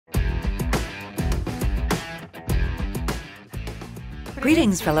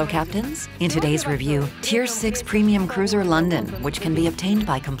Greetings, fellow captains. In today's review, Tier 6 Premium Cruiser London, which can be obtained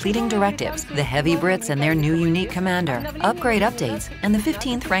by completing directives, the Heavy Brits and their new unique commander, upgrade updates, and the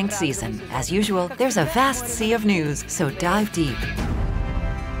 15th ranked season. As usual, there's a vast sea of news, so dive deep.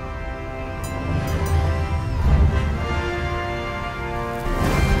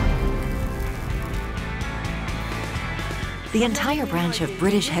 The entire branch of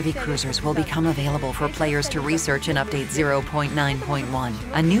British heavy cruisers will become available for players to research in Update 0.9.1.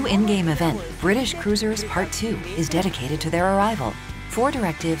 A new in-game event, British Cruisers Part 2, is dedicated to their arrival. 4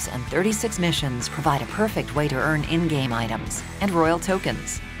 directives and 36 missions provide a perfect way to earn in-game items and royal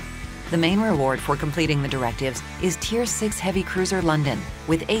tokens. The main reward for completing the directives is Tier 6 Heavy Cruiser London,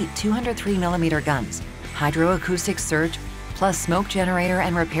 with 8 203mm guns, hydroacoustic surge, plus smoke generator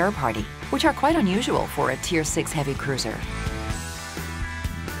and repair party, which are quite unusual for a Tier 6 heavy cruiser.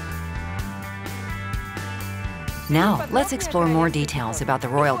 Now, let's explore more details about the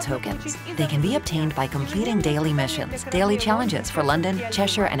royal tokens. They can be obtained by completing daily missions, daily challenges for London,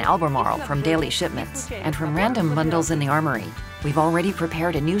 Cheshire, and Albemarle from daily shipments, and from random bundles in the armory. We've already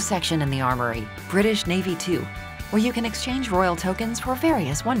prepared a new section in the armory, British Navy 2, where you can exchange royal tokens for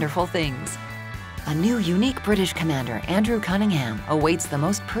various wonderful things. A new unique British commander, Andrew Cunningham, awaits the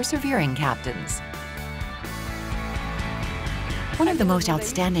most persevering captains. One of the most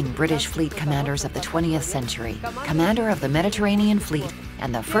outstanding British fleet commanders of the 20th century, commander of the Mediterranean Fleet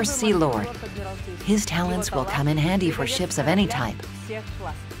and the first Sea Lord. His talents will come in handy for ships of any type.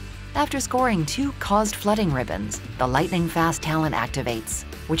 After scoring 2 caused flooding ribbons, the lightning-fast talent activates,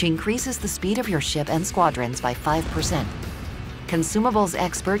 which increases the speed of your ship and squadrons by 5%. Consumables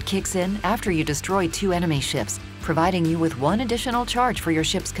Expert kicks in after you destroy 2 enemy ships, providing you with 1 additional charge for your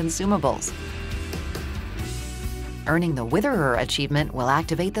ship's consumables. Earning the Witherer achievement will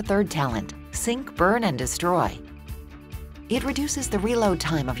activate the 3rd talent, Sink, Burn, and Destroy. It reduces the reload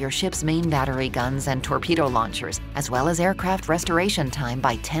time of your ship's main battery guns and torpedo launchers, as well as aircraft restoration time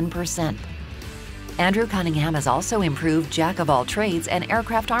by 10%. Andrew Cunningham has also improved Jack-of-all-trades and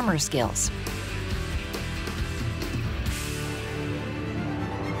aircraft armor skills.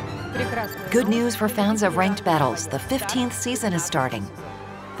 Good news for fans of ranked battles, the 15th season is starting.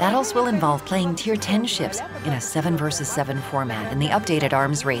 Battles will involve playing Tier 10 ships in a 7 vs 7 format in the updated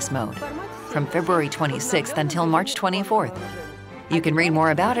arms race mode, from February 26th until March 24th. You can read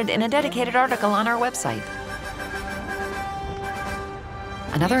more about it in a dedicated article on our website.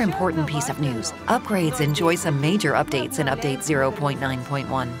 Another important piece of news, upgrades enjoy some major updates in Update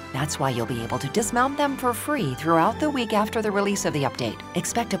 0.9.1. That's why you'll be able to dismount them for free throughout the week after the release of the update.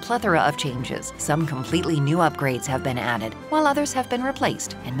 Expect a plethora of changes. Some completely new upgrades have been added, while others have been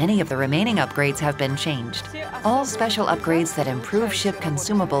replaced, and many of the remaining upgrades have been changed. All special upgrades that improve ship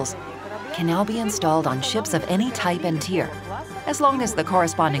consumables can now be installed on ships of any type and tier, as long as the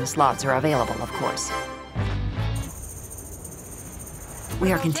corresponding slots are available, of course.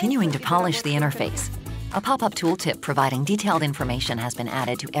 We are continuing to polish the interface. A pop-up tooltip providing detailed information has been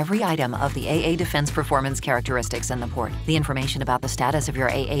added to every item of the AA defense performance characteristics in the port. The information about the status of your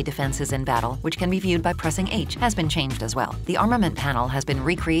AA defenses in battle, which can be viewed by pressing H, has been changed as well. The armament panel has been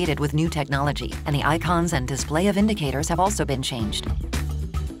recreated with new technology, and the icons and display of indicators have also been changed.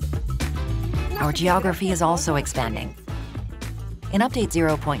 Our geography is also expanding. In Update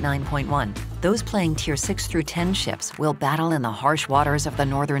 0.9.1, those playing Tier 6 through 10 ships will battle in the harsh waters of the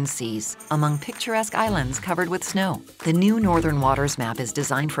northern seas, among picturesque islands covered with snow. The new Northern Waters map is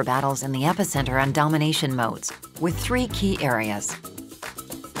designed for battles in the epicenter and domination modes, with 3 key areas.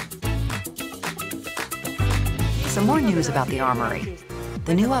 Some more news about the armory.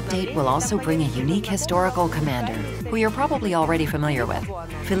 The new update will also bring a unique historical commander, who you're probably already familiar with,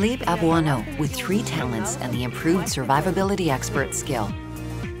 Philippe Abouano, with 3 talents and the improved survivability expert skill.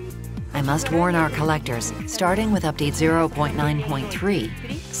 I must warn our collectors, starting with Update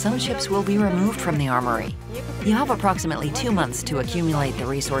 0.9.3, some ships will be removed from the armory. You have approximately 2 months to accumulate the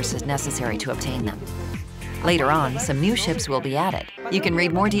resources necessary to obtain them. Later on, some new ships will be added. You can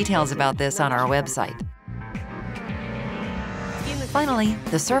read more details about this on our website. Finally,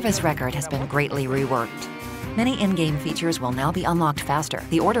 the service record has been greatly reworked. Many in-game features will now be unlocked faster.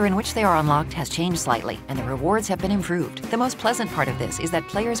 The order in which they are unlocked has changed slightly, and the rewards have been improved. The most pleasant part of this is that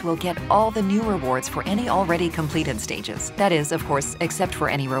players will get all the new rewards for any already completed stages. That is, of course, except for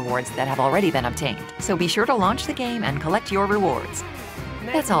any rewards that have already been obtained. So be sure to launch the game and collect your rewards.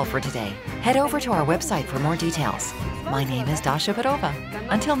 That's all for today. Head over to our website for more details. My name is Dasha.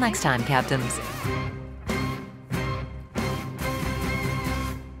 Until next time, captains.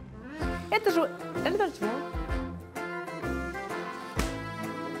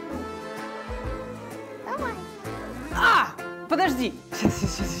 подожди.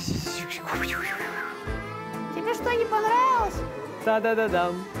 Тебе что, не понравилось?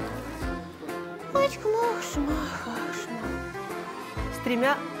 Да-да-да-да. С 3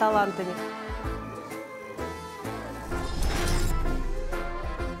 талантами.